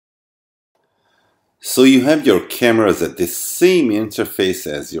So you have your cameras at the same interface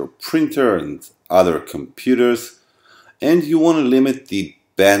as your printer and other computers, and you want to limit the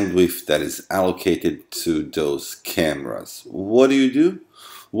bandwidth that is allocated to those cameras. What do?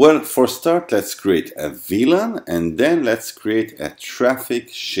 Well, for start, let's create a VLAN, and then let's create a traffic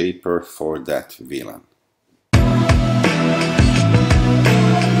shaper for that VLAN.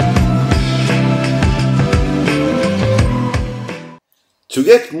 To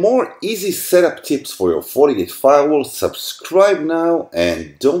get more easy setup tips for your FortiGate firewall, subscribe now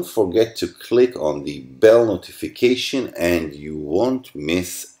and don't forget to click on the bell notification and you won't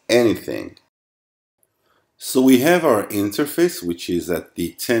miss anything. So we have our interface, which is at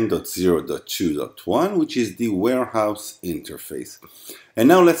the 10.0.2.1, which is the warehouse interface. And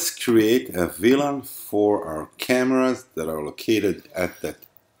now let's create a VLAN for our cameras that are located at that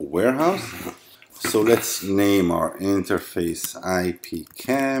warehouse. So let's name our interface IP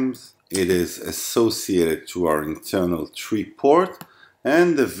cams. It is associated to our internal 3-port,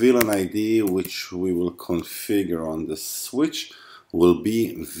 and the VLAN ID, which we will configure on the switch, will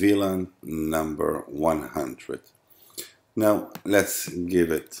be VLAN number 100. Now let's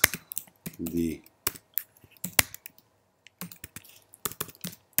give it the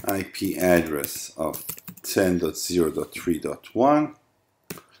IP address of 10.0.3.1.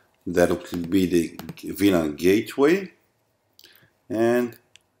 That will be the VLAN gateway, and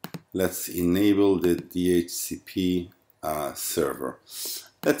let's enable the DHCP server.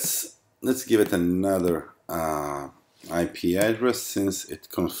 Let's give it another IP address since it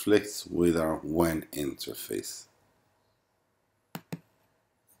conflicts with our WAN interface.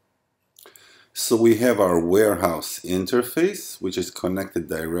 So we have our warehouse interface, which is connected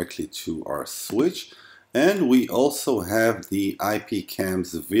directly to our switch. And we also have the IP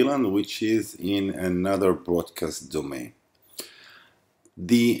cams VLAN, which is in another broadcast domain.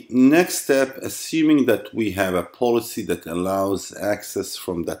 The next step, assuming that we have a policy that allows access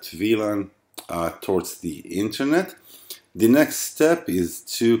from that VLAN towards the internet, the next step is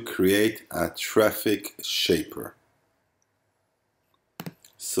to create a traffic shaper.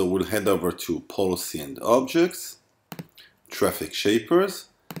 So we'll head over to Policy and Objects, Traffic Shapers.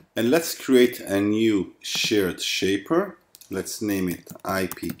 And let's create a new shared shaper. Let's name it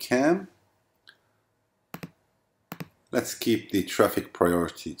IP cam. Let's keep the traffic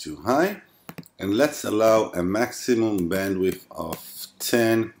priority to high. And let's allow a maximum bandwidth of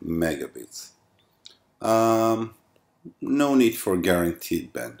 10 megabits. No need for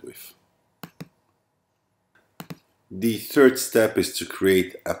guaranteed bandwidth. The third step is to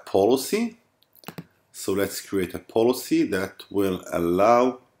create a policy. So let's create a policy that will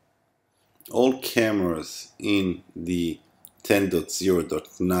allow all cameras in the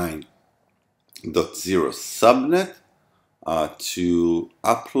 10.0.9.0 subnet to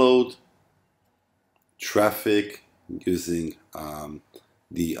upload traffic using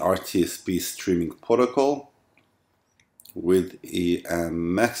the RTSP streaming protocol with a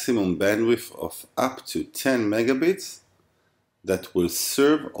maximum bandwidth of up to 10 megabits that will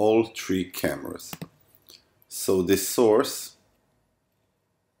serve all 3 cameras. So the source,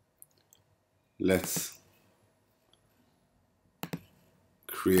 let's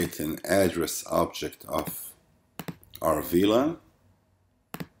create an address object of our VLAN.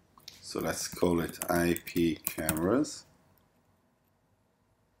 So let's call it IP cameras.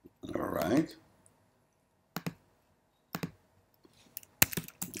 All right.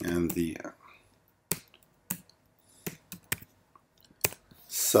 And the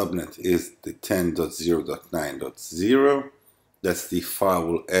subnet is the 10.0.9.0. That's the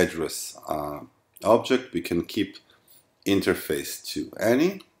firewall address object. We can keep interface to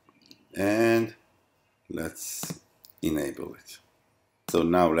any, and let's enable it. So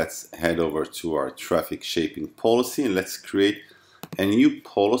now let's head over to our traffic shaping policy and let's create a new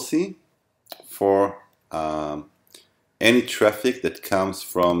policy for any traffic that comes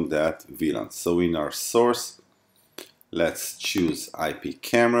from that VLAN. So in our source, let's choose IP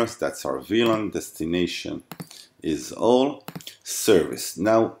cameras. That's our VLAN. Destination is all. Service.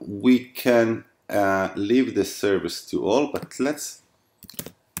 Now we can leave the service to all, but let's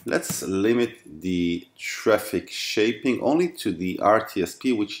limit the traffic shaping only to the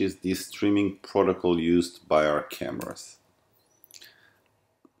RTSP, which is the streaming protocol used by our cameras.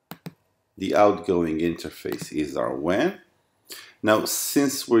 The outgoing interface is our WAN. Now,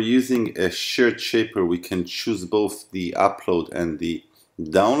 since we're using a shared shaper, we can choose both the upload and the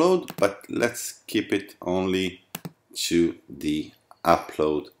download, but let's keep it only to the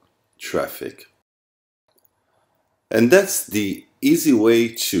upload traffic. And that's the easy way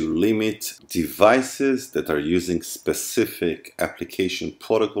to limit devices that are using specific application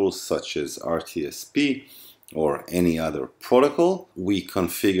protocols such as RTSP or any other protocol. We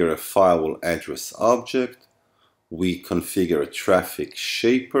configure a firewall address object, we configure a traffic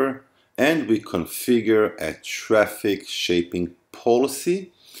shaper, and we configure a traffic shaping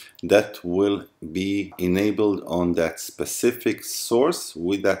policy that will be enabled on that specific source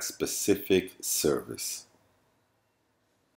with that specific service.